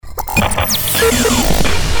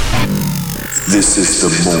This is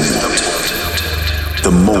the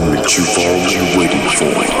moment you've all been waiting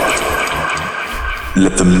for.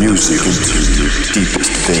 Let the music into your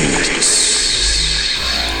deepest veins,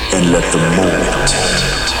 and let the moment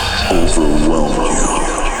overwhelm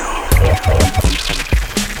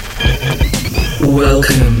you.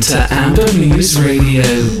 Welcome to Amber Muse Radio.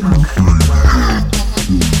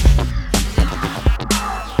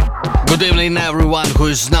 Good evening everyone who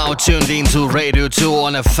is now tuned into Radio 2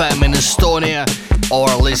 on FM in Estonia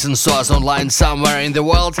or listens to us online somewhere in the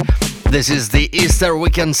world. This is the Easter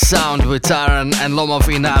Weekend Sound with Taran and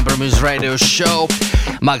Lomov in Amber Muse Radio show.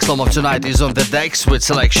 Max Lomov tonight is on the decks with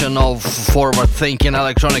selection of forward-thinking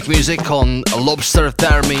electronic music on Lobster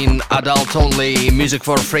Termin, Adult Only, Music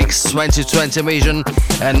for Freaks, 2020 Vision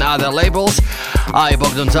and other labels. I,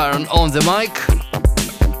 Bogdan Taran, on the mic.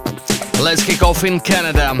 Let's kick off in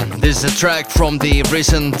Canada. This is a track from the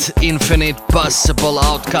recent Infinite Possible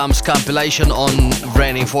Outcomes compilation on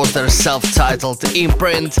Rennie Foster's self-titled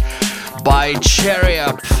imprint by Cherry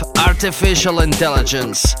Up, Artificial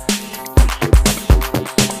Intelligence.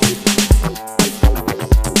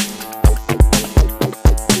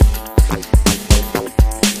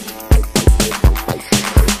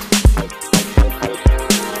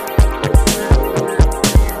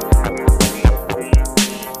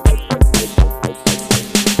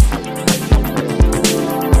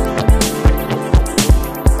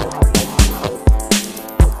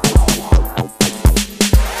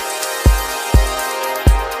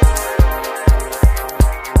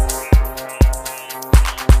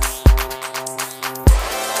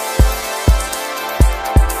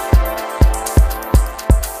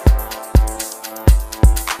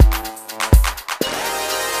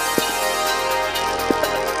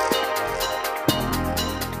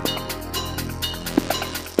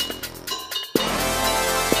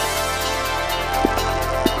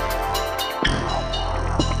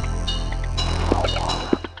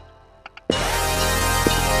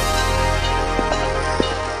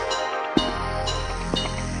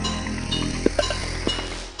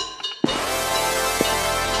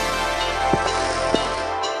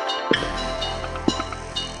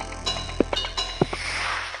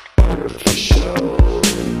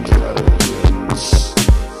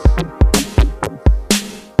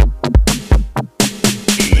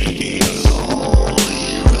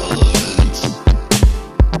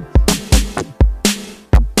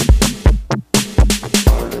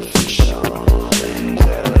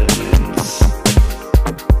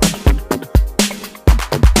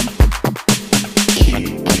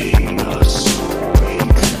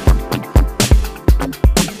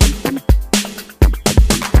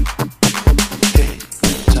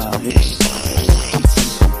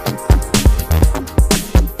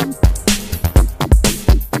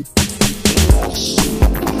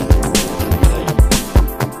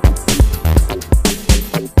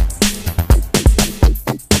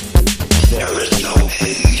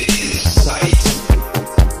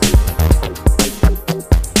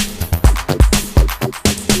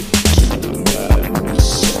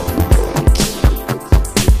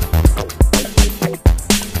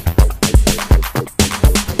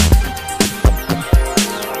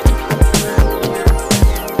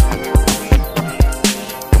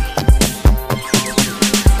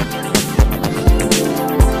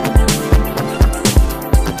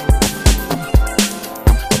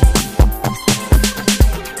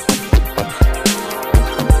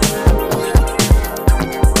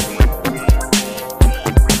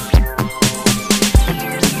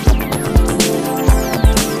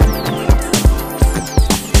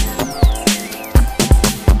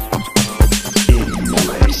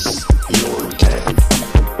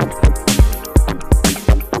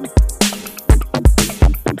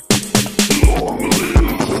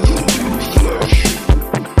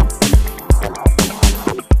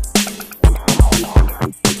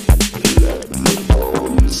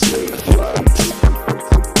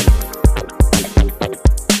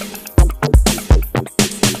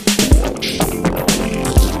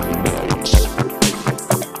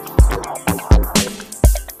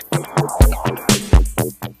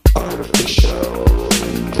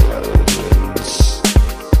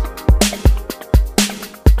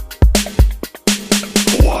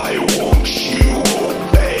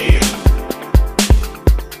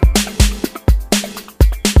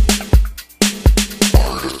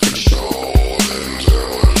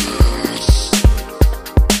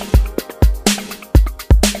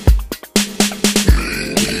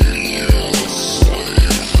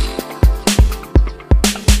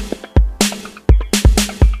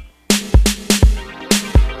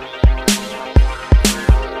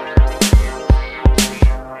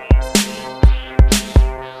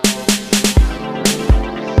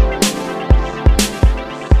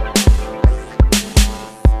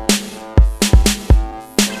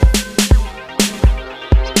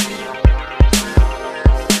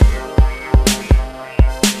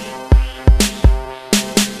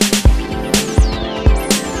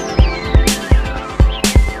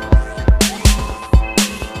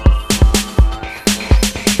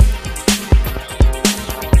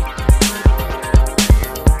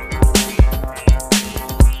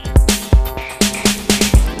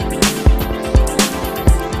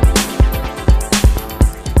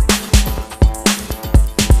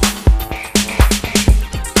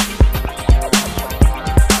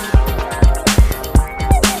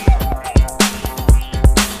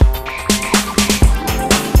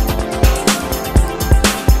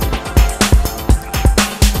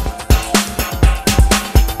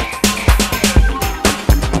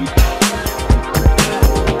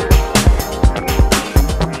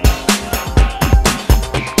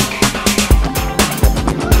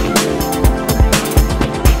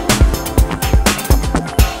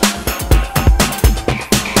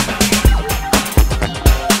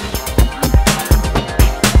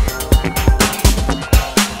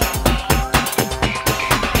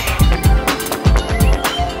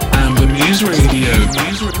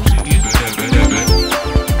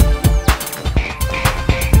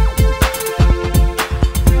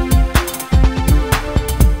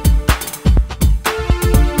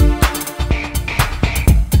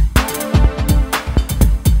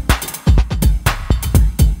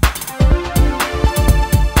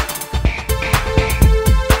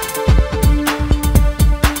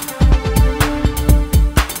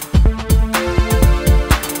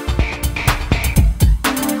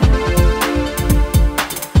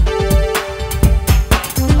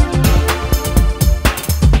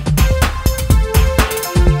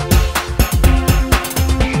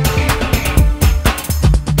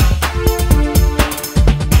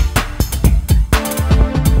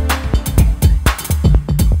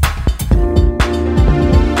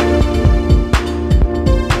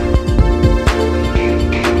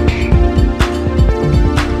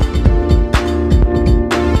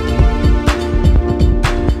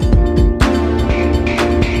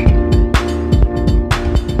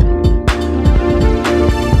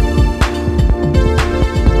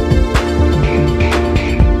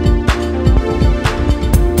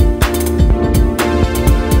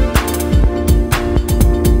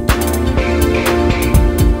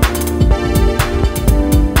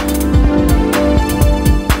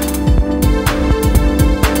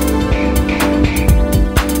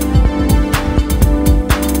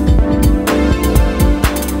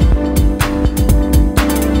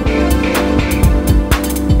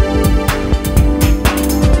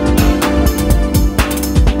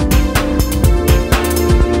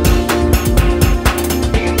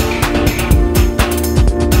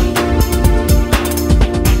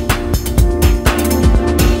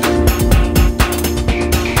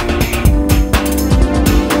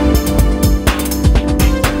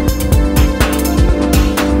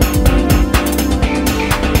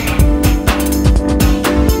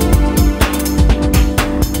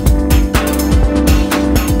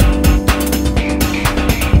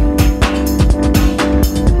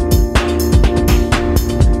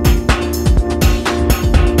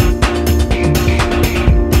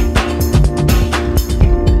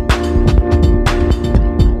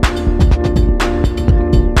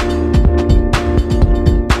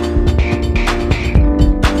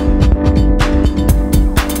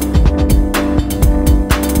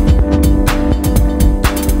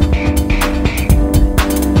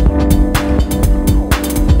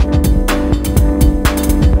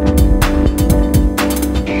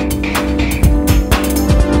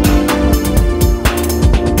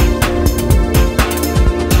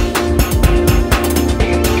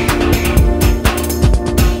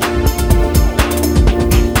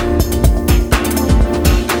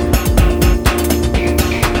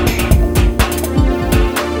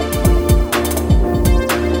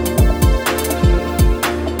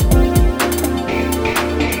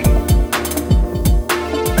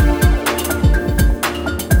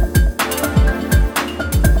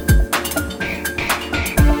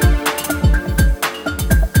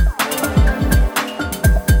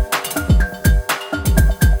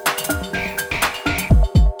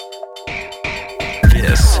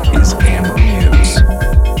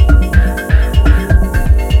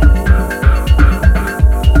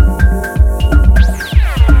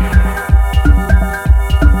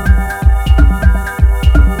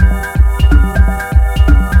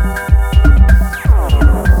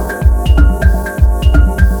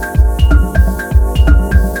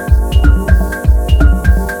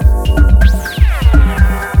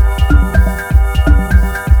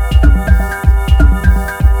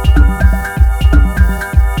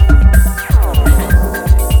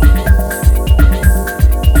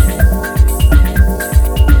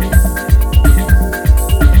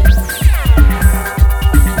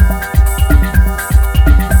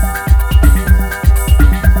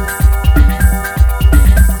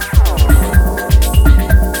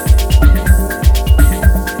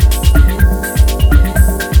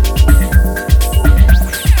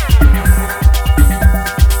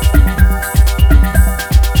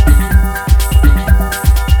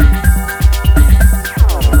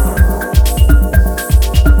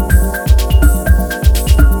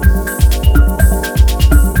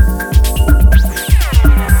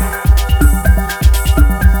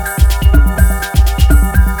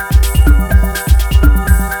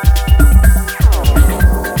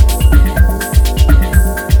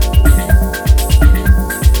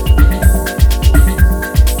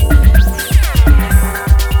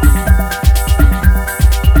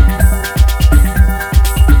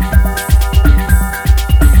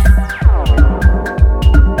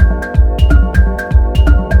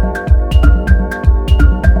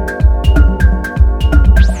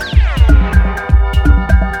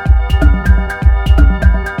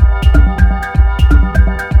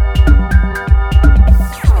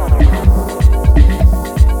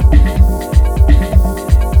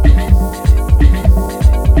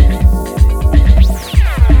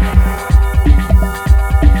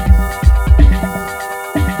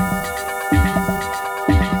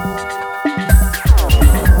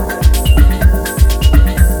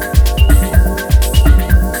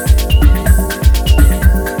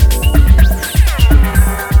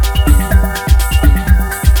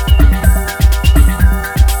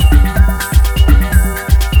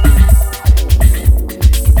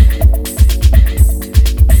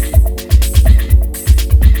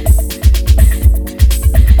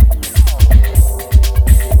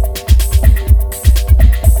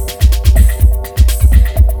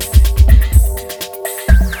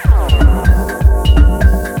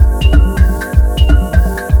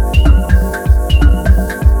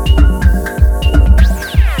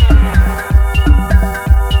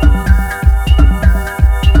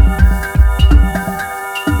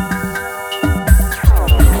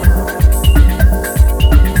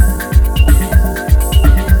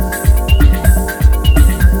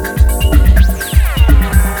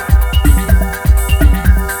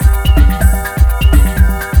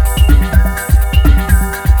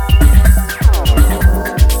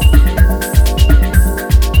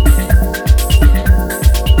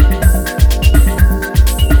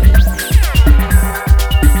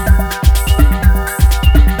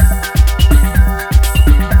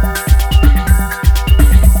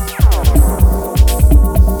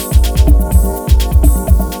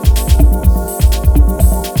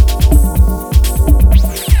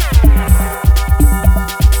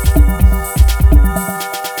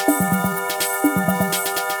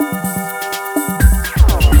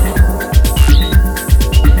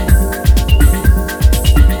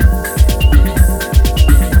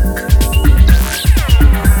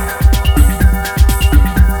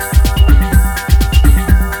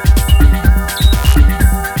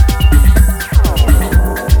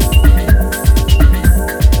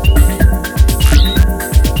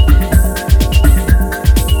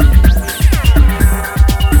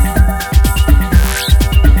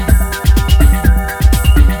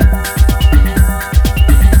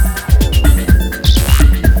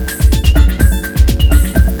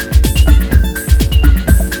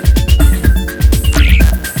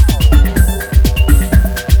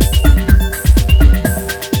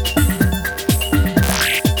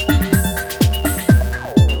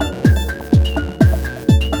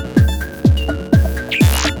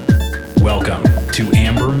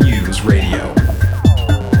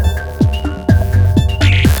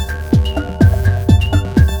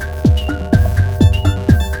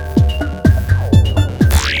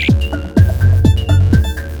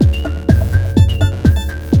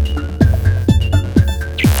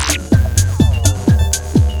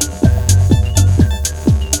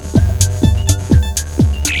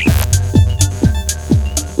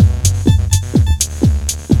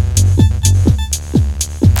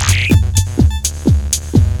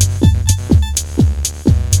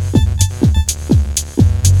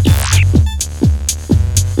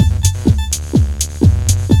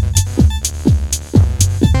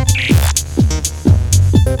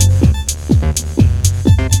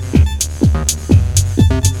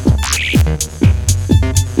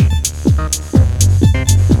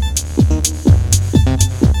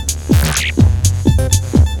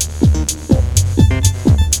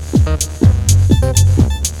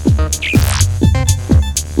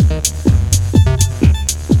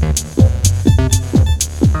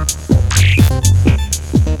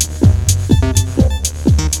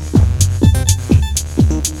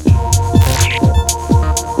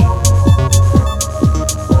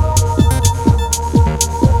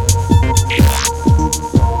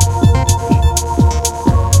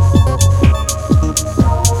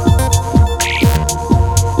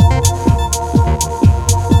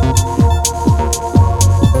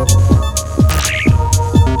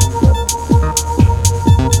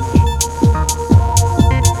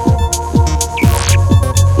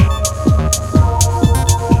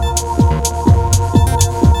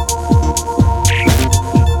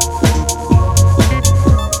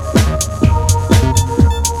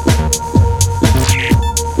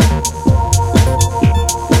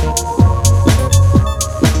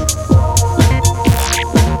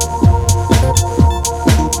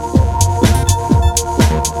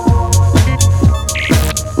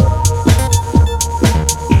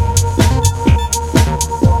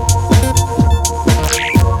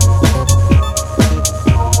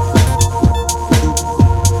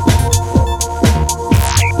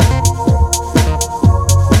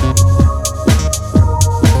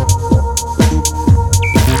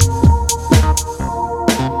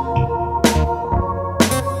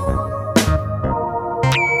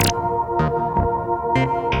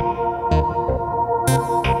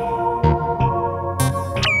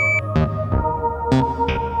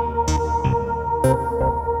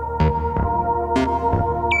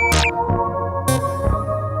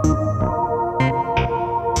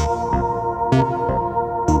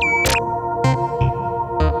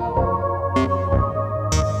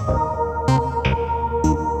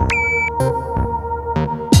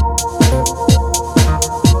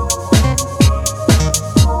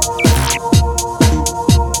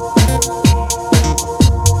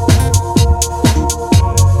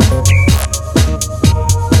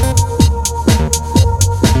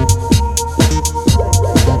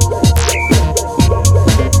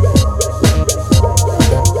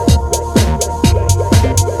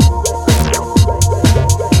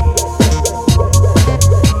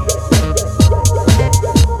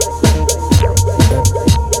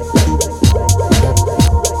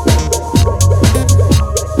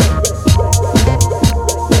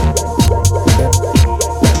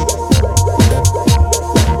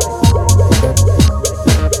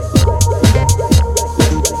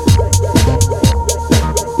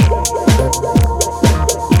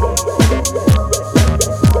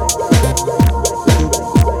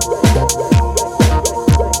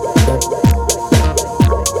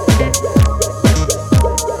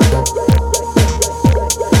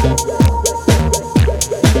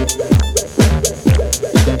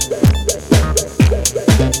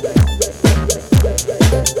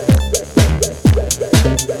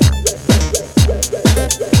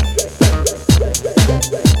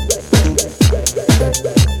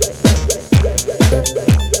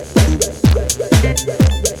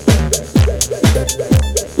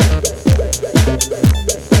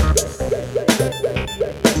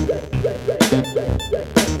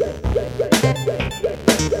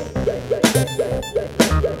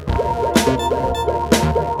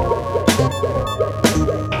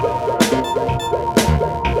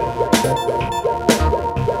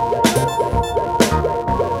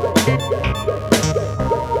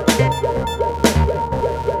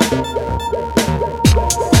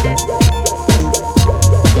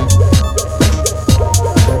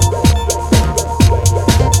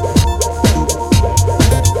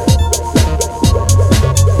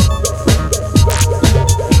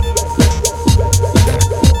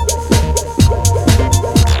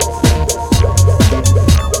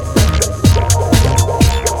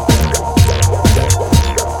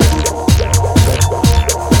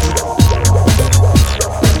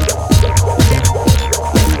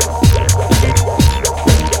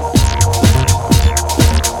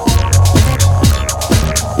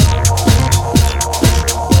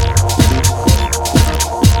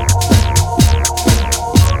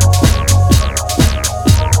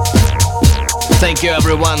 Thank you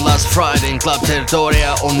everyone. Last Friday in Club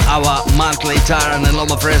Territoria on our monthly Taran and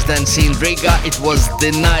Loma residency in Riga, it was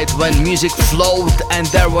the night when music flowed and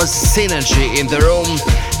there was synergy in the room.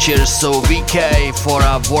 Cheers to VK for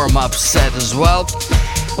a warm-up set as well.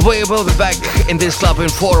 We will be back in this club in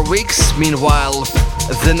 4 weeks. Meanwhile,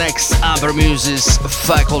 the next Amber Muses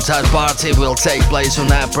Facultad party will take place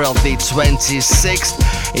on April the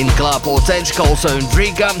 26th in Club Authentic, also in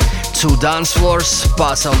Riga. 2 dance floors,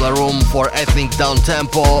 Passover room for ethnic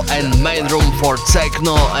down-tempo and main room for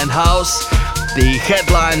techno and house. The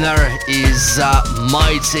headliner is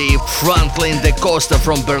mighty Franklin Da Costa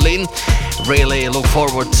from Berlin. Really look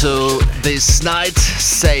forward to this night.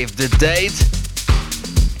 Save the date.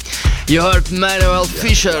 You heard Manuel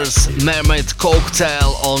Fischer's Mermaid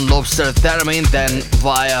Cocktail on Lobster Theremin, then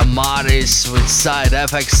Via Maris with side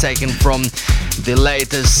effects taken from the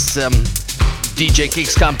latest DJ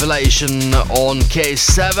Kicks compilation on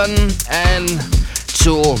K7, and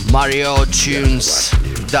 2 Mario tunes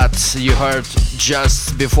that you heard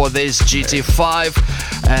just before this,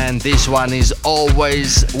 GT5, and this one is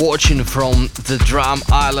Always Watching from the Drum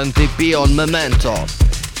Island EP on Memento.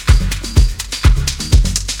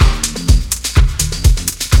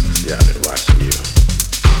 Yeah, I've been watching you.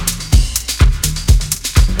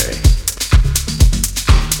 Hey.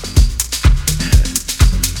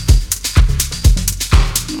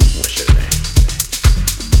 What's your name?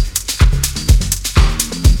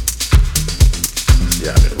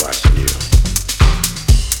 Yeah, I've been watching you.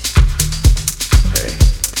 Hey.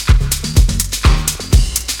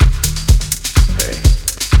 Hey.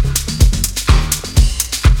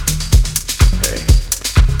 Hey.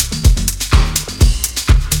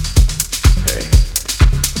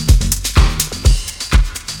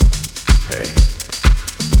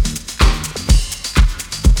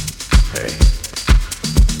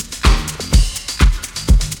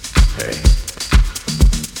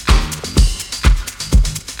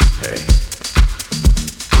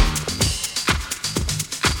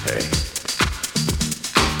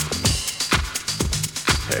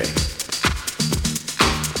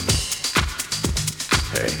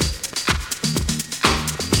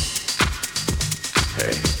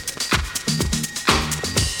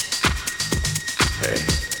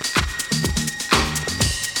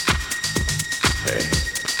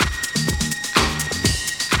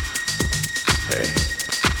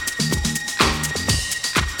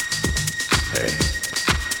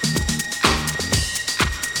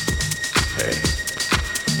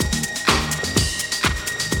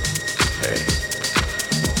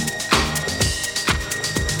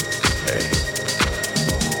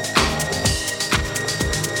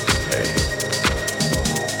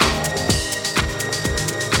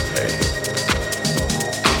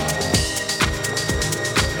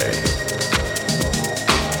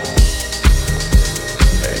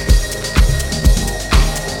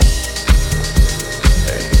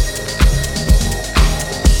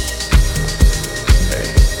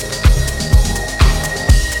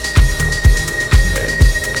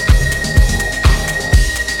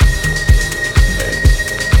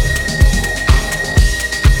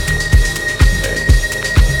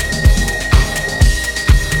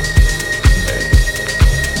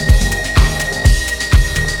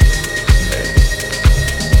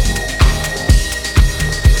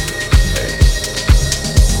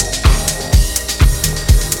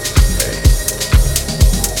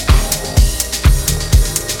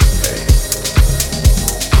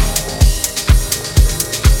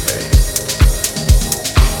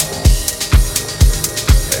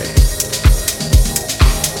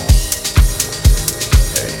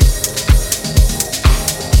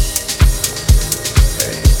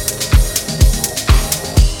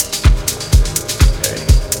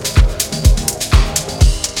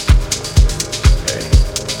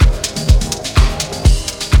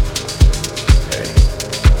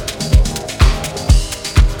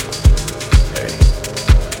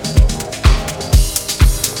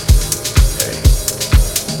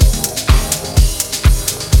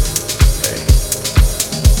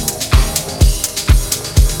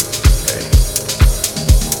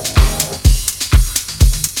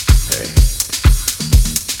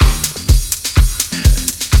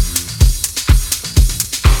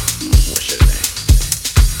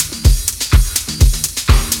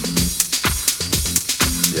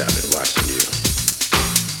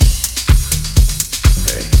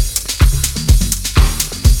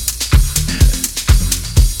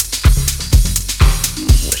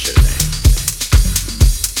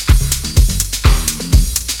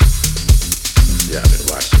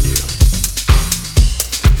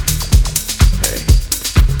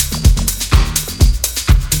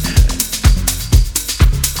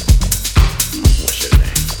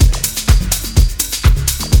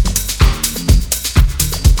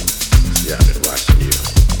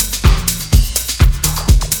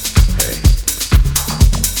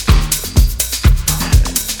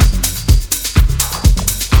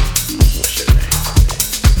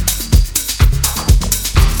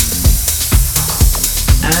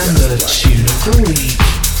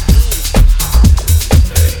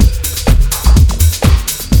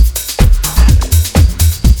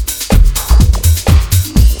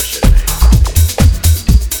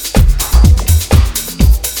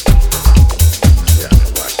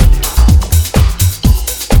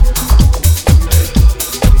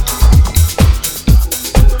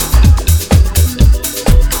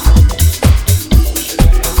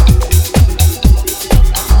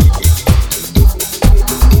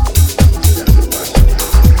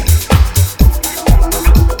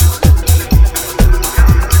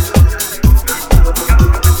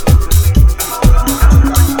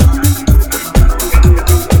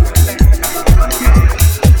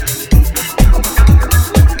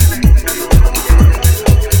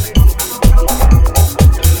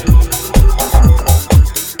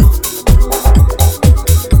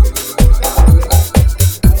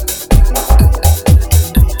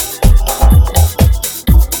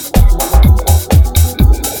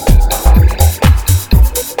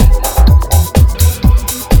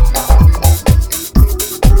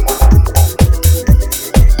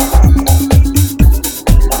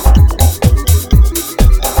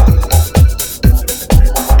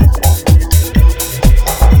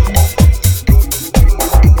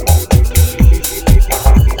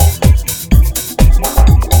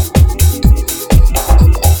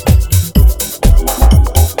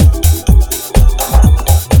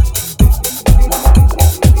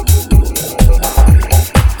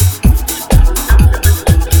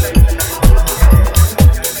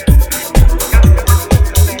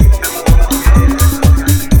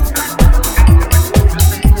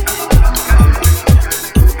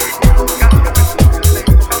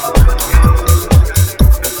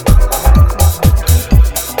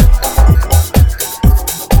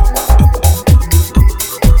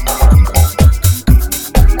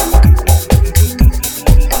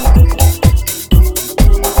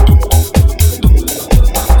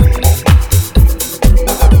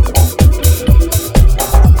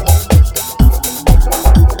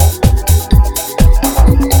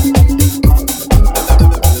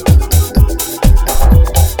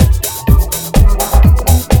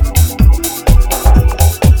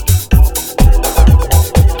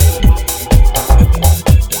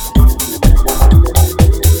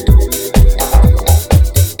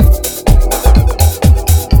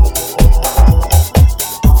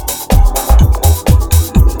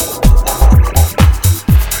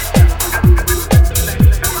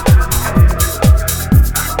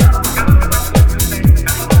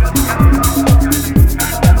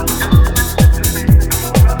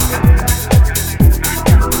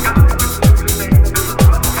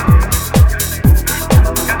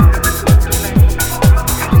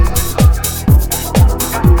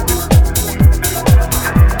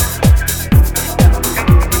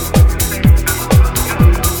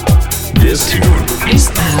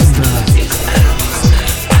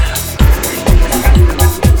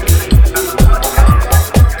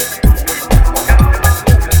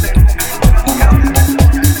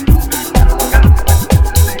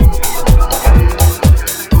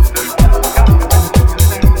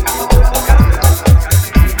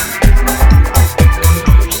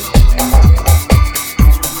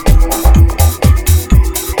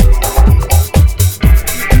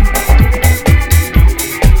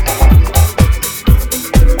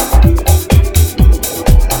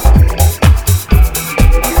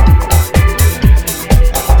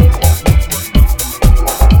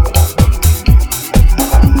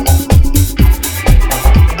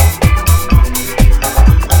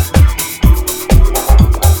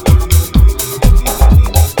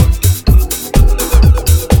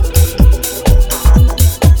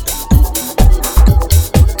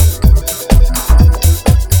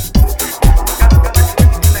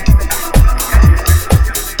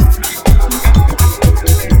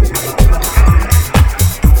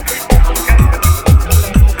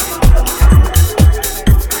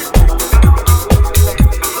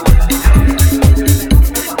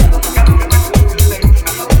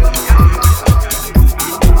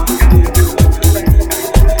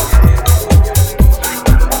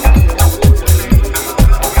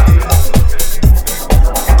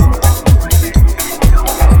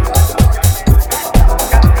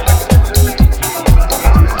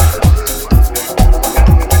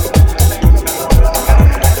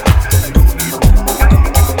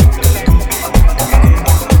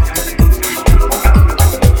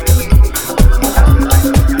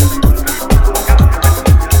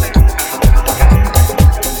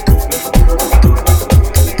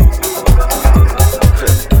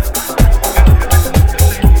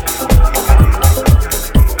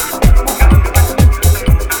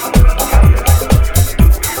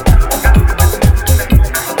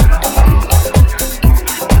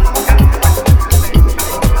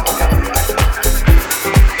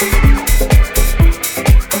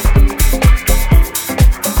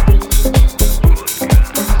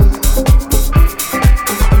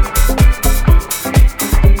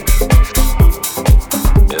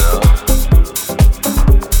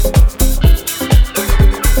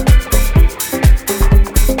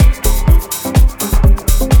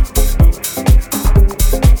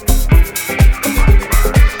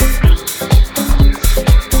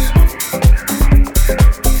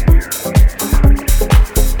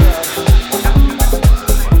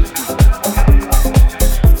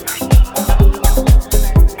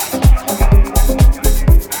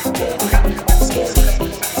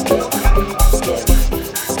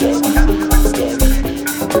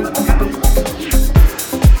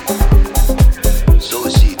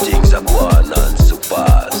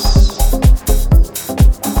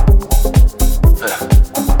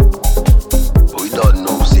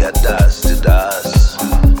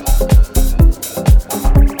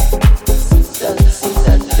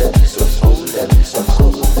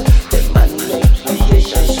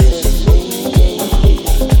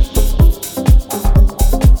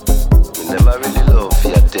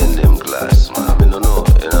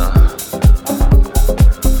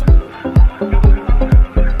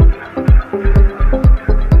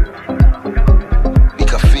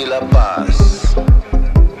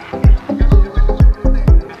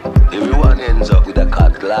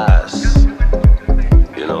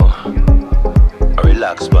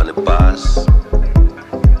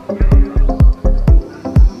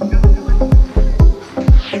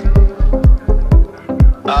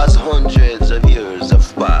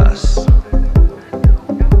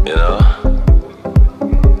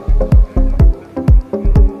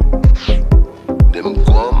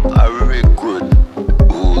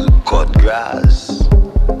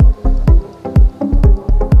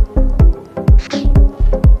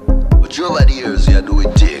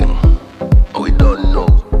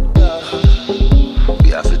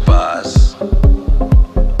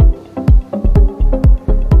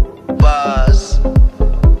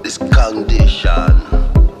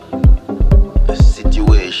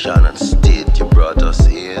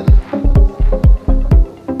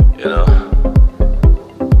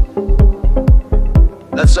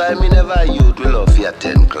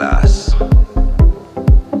 10 class. No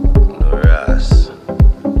ras.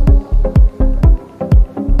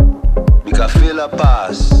 We can feel a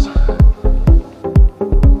pass.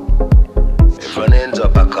 Everyone ends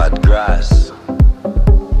up a cut grass.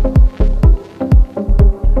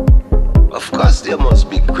 Of course there must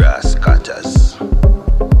be grass cutters.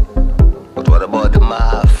 But what about the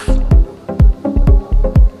math?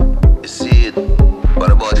 You see it? What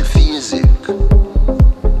about the physics?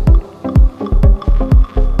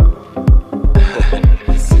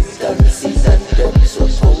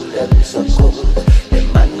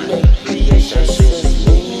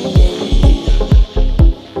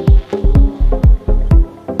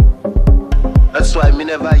 That's why me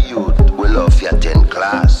never youth will love your 10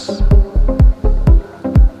 class.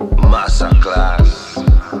 Master class.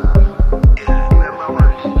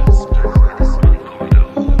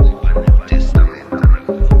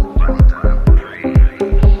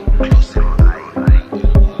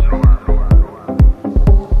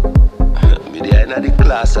 The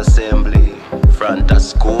class assembly, front of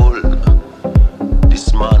school,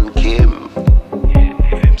 this man came.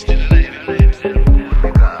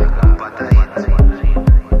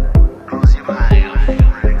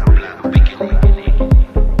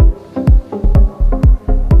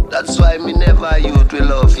 That's why me never youth will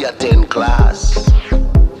love your 10 class.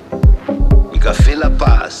 We can feel a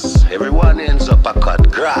pass, everyone ends up a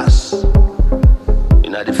cut grass.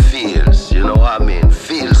 In the fields, you know what I mean,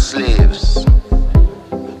 field slaves.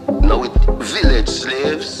 Now with village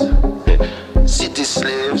slaves, city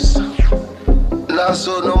slaves. Now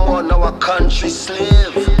so no more now a country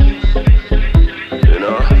slave. You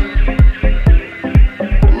know,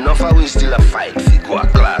 enough of we still a fight for go a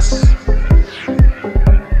class.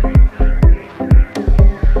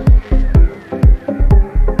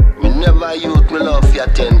 Me never youth me love your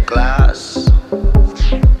 10 class.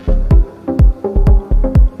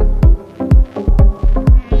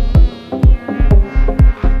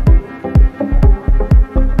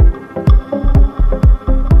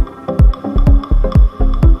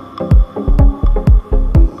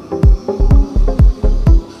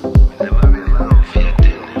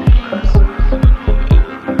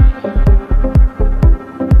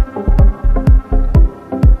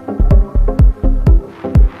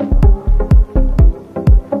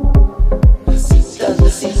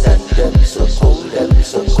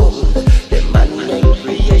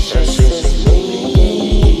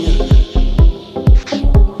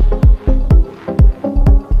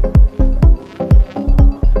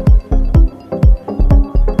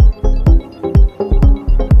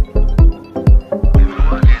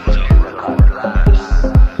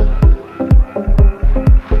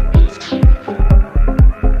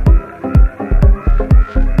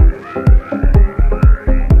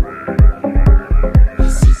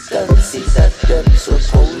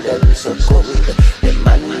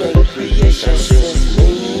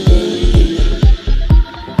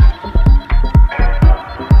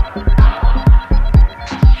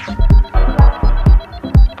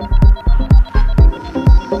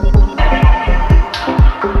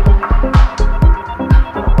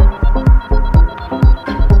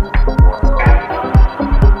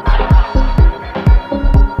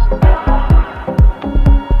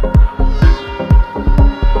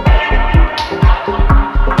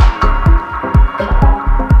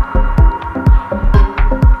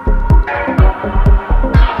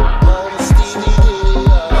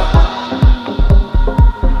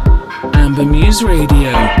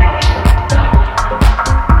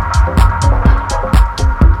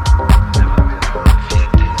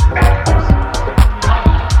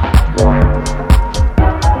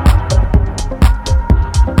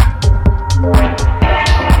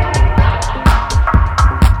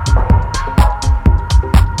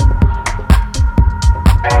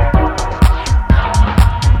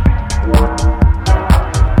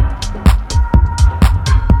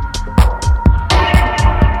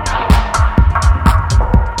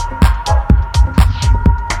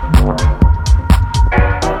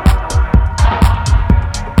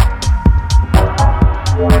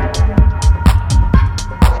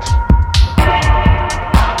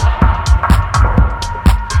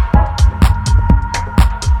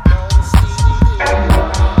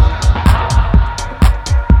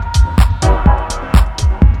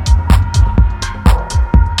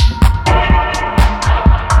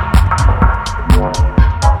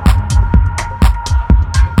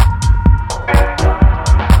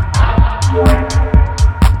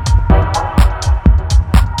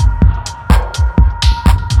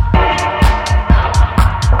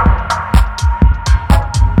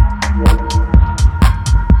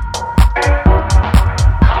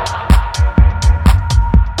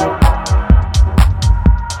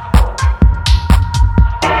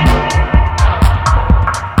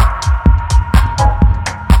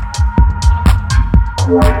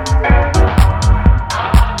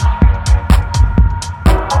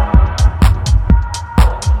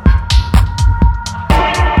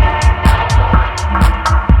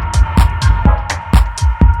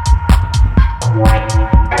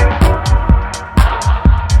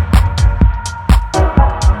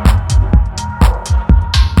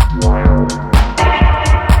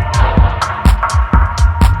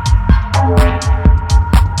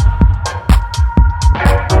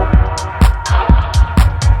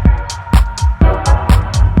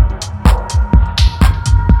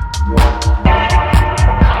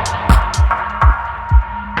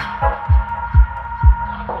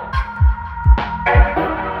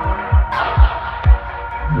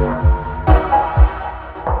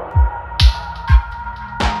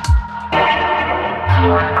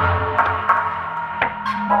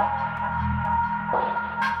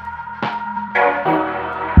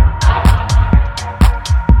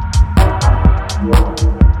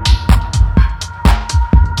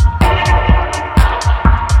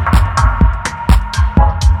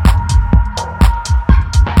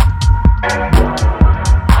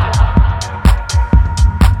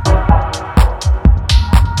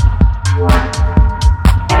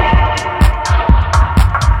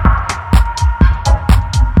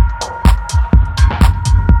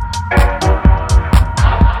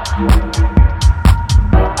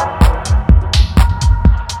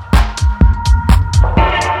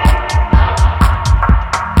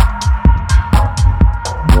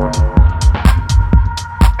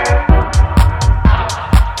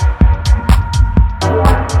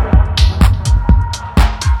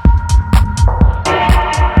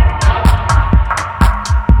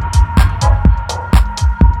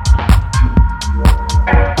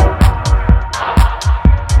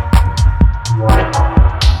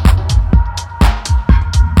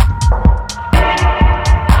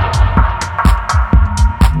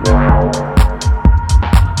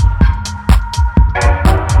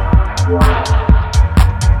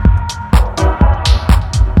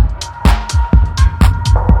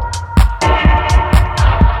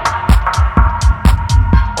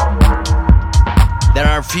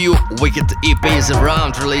 wicked EPs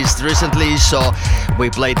around released recently, so we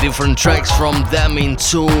played different tracks from them in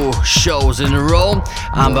 2 shows in a row.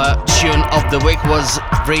 Amber Tune of the Week was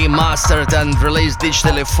remastered and released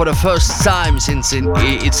digitally for the first time since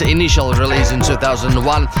its initial release in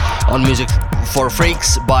 2001 on Music for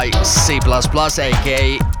Freaks by C++,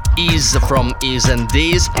 aka Ease from E's and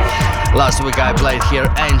D's. Last week I played here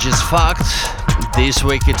Angie's Fact. This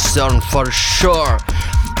week it's Turn for Sure,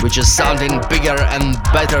 which is sounding bigger and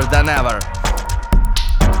better than ever.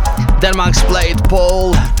 Denmark's played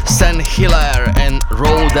Paul Stenhiller and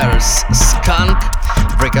Roder's Skunk,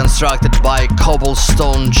 reconstructed by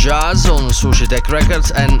Cobblestone Jazz on Sushi Tech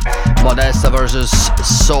Records, and Modesta vs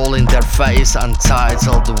Soul Interface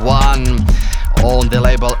Untitled 1 on the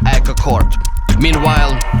label Echo Chord.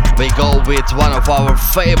 Meanwhile, we go with one of our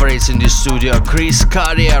favorites in the studio, Chris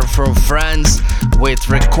Carrier from France, with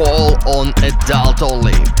Recall on Adult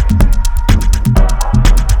Only.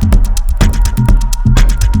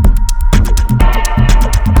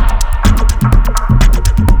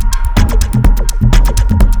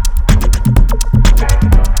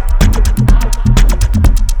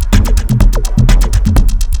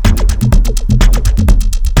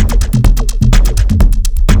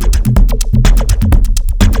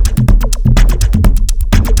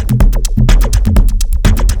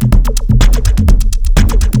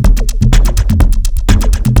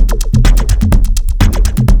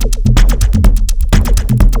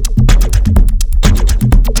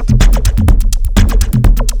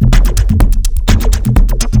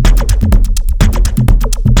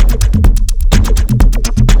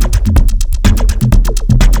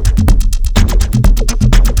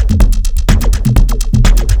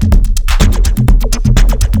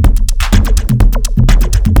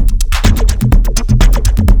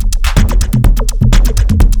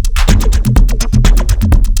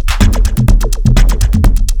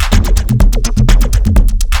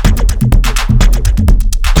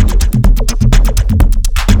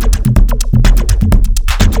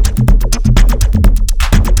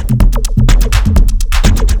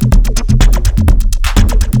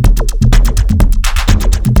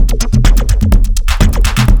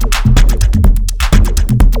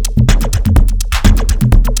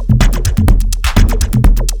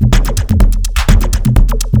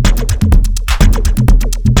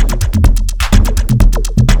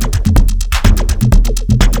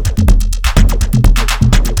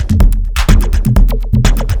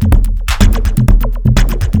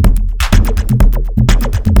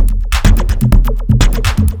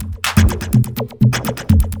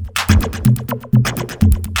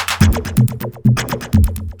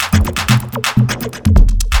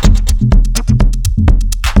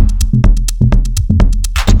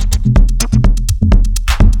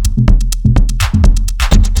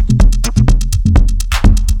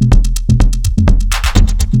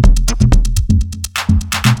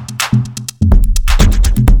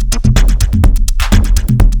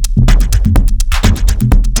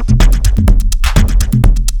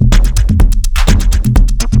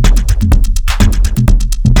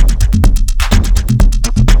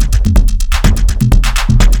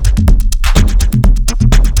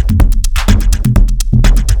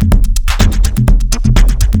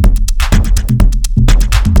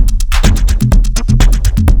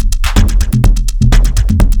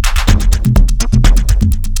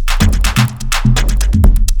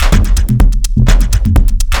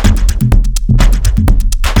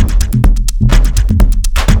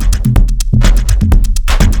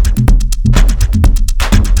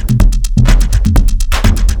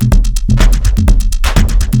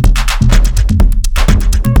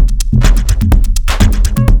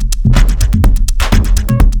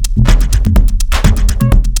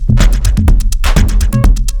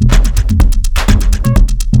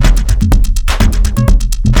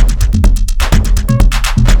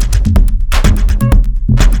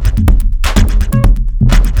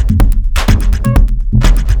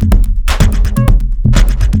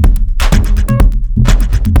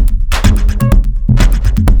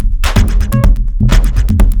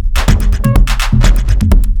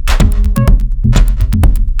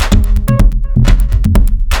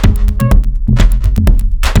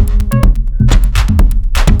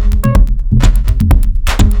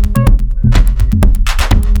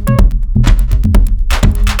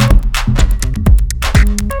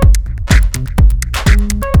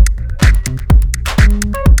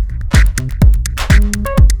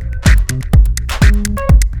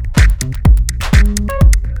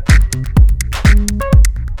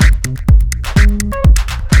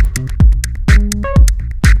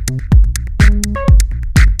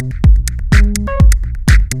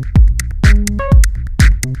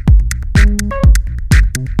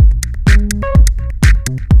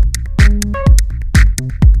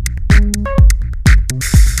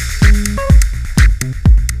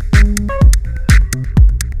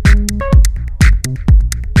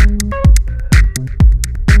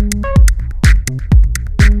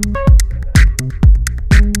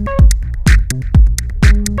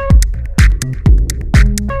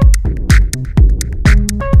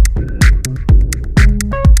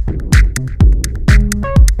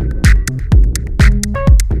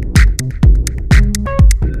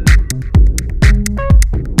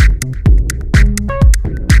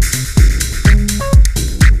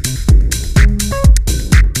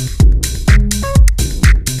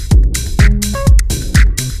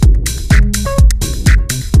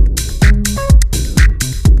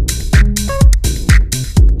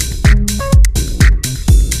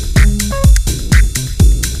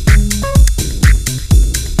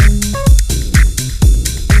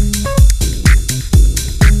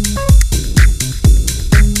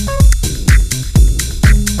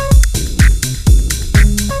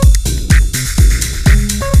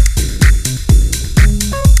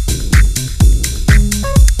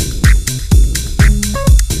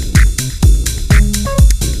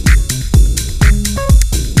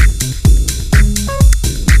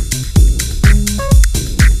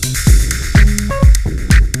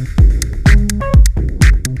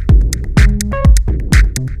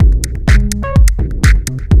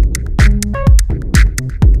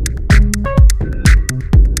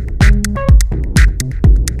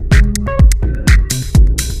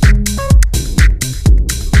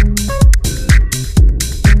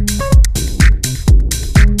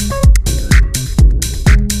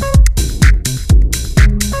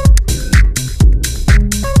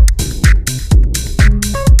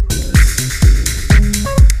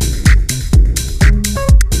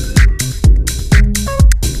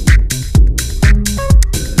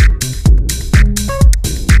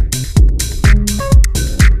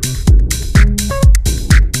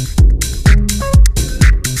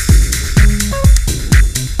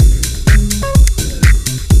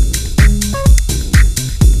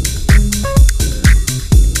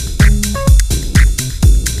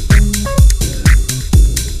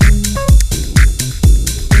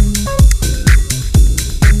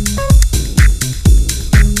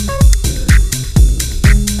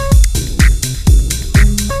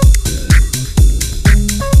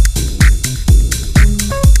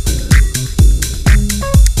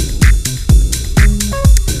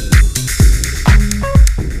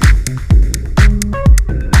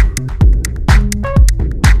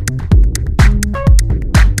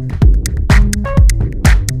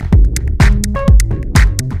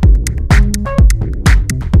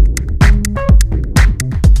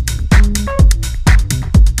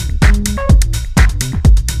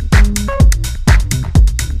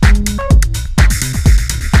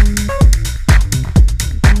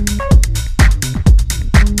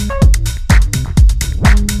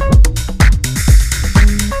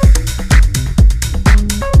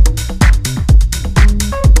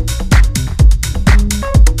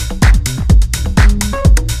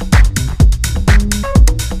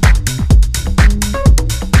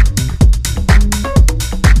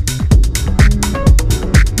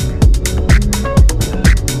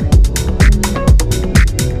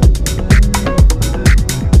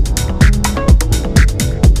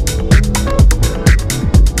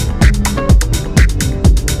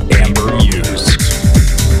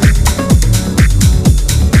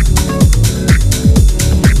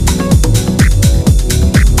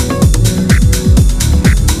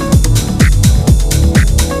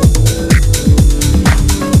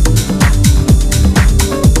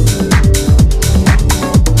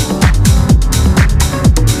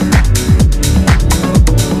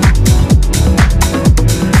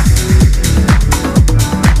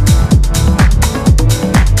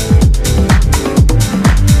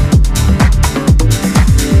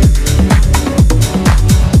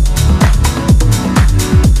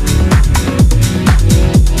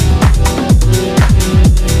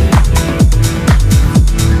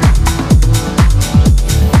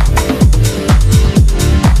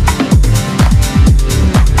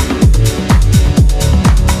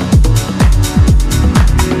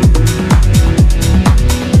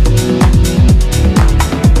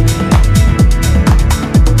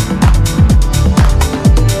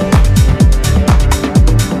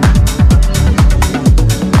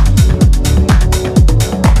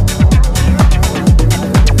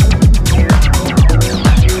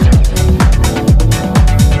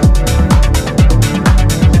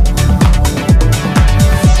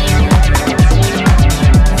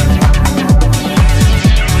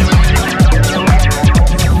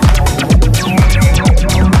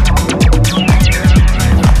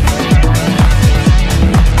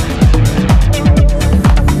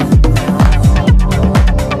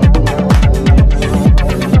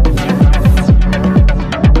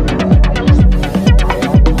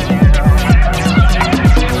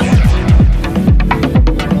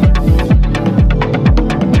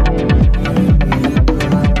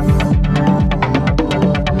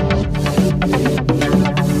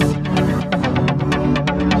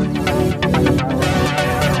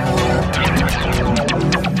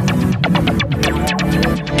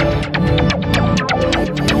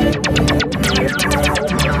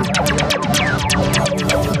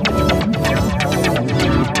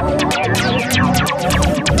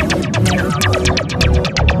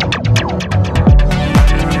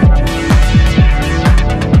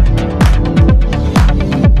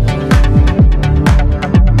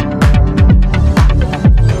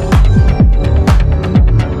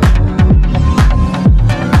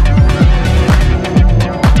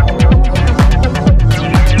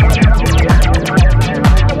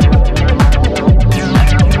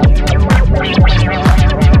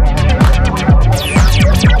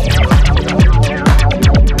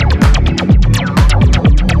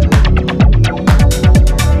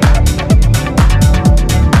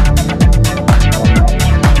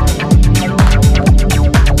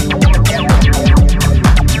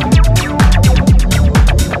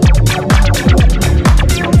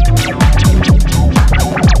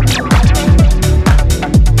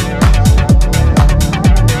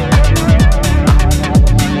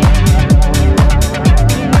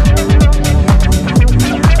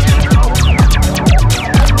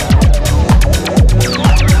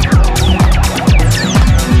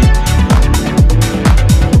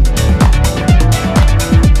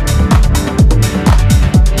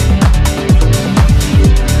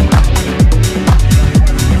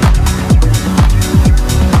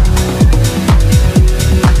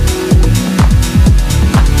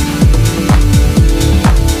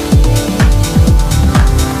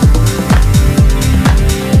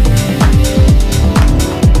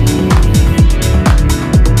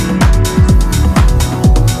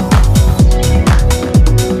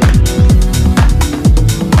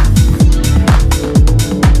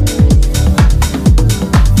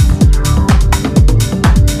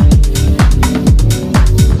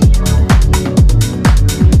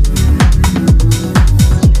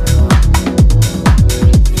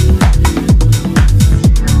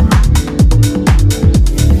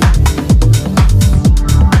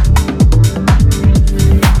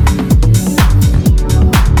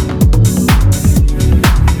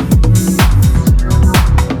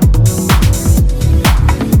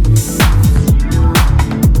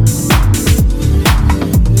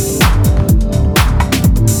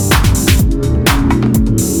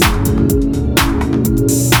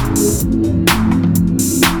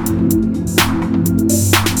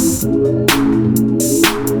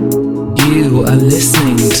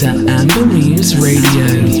 listening to Amber Muse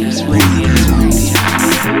Radio.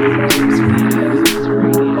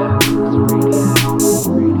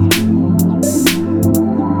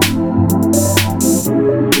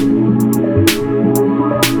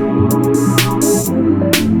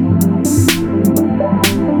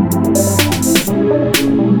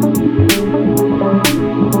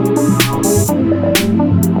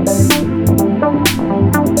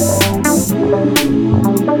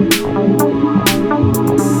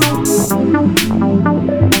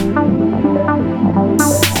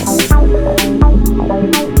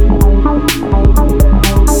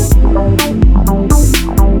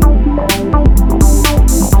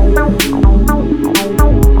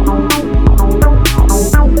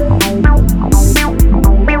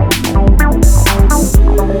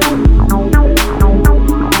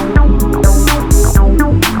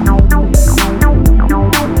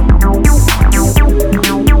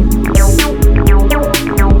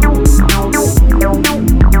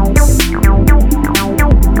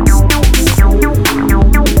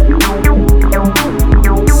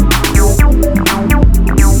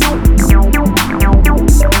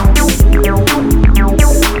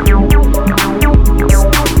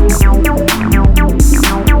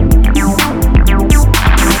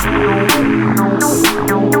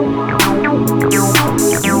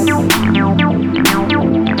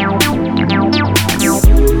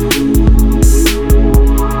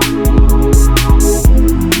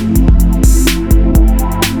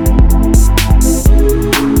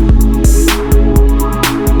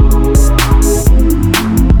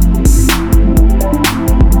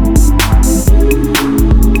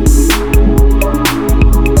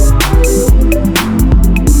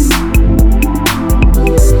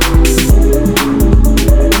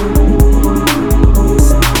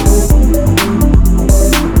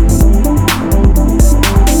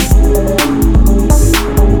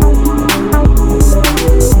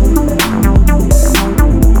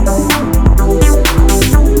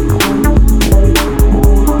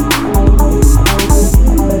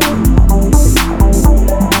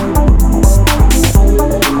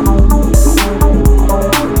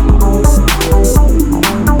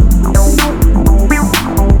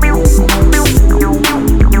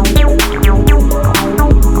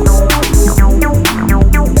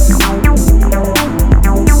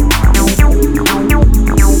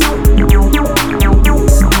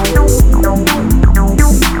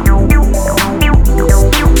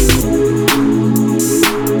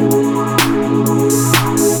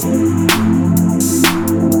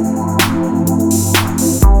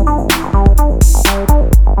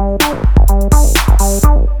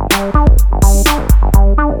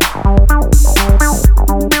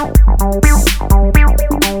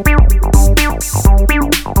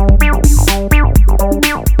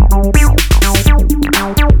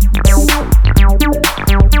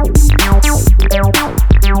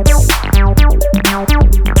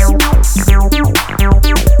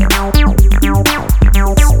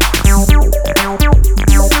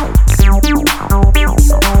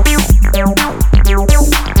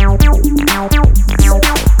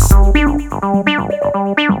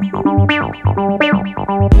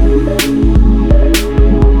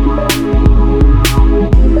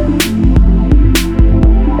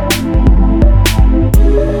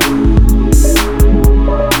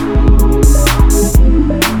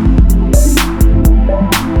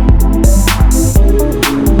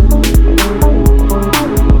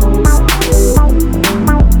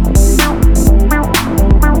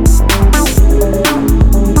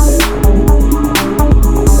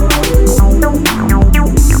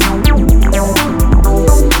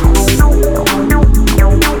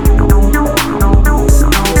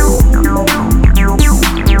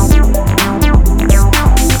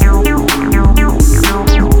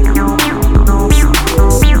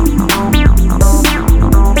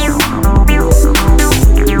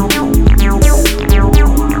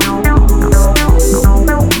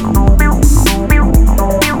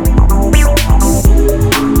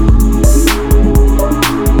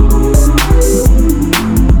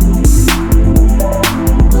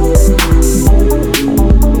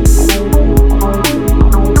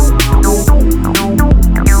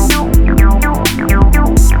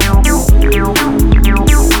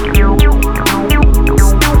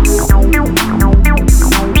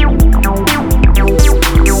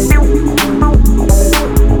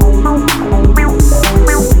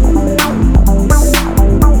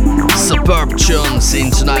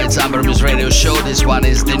 Amber Muse Radio Show. This one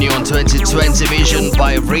is the new on 2020 Vision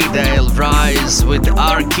by Redale Rise with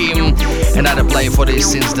Arkim, another play for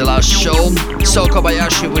this since the last show. So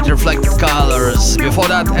Kobayashi with Reflected Colors. Before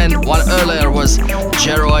that, and one earlier, was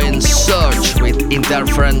Jero and Search with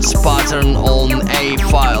Interference Pattern on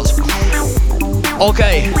A-Files.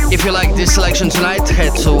 Okay, if you like this selection tonight,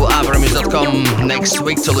 head to abramis.com next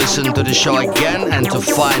week to listen to the show again and to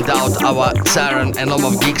find out our Siren and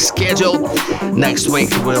Lomov gig schedule. Next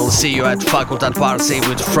week we'll see you at Fakultat Party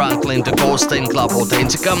with Franklin Da Costa in Club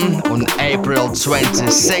Authenticum on April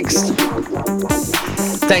 26th.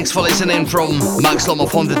 Thanks for listening from Max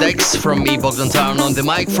Lomov on the decks, from me Bogdan Taran on the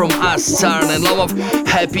mic, from us Siren and Lomov.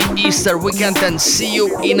 Happy Easter weekend and see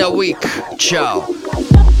you in a week. Ciao.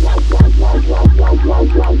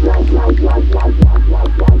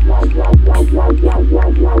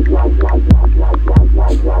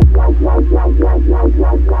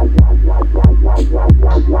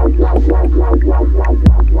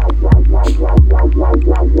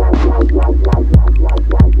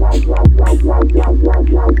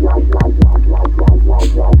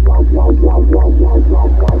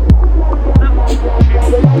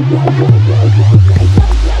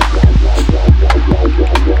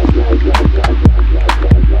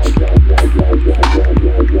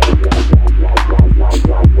 Yeah.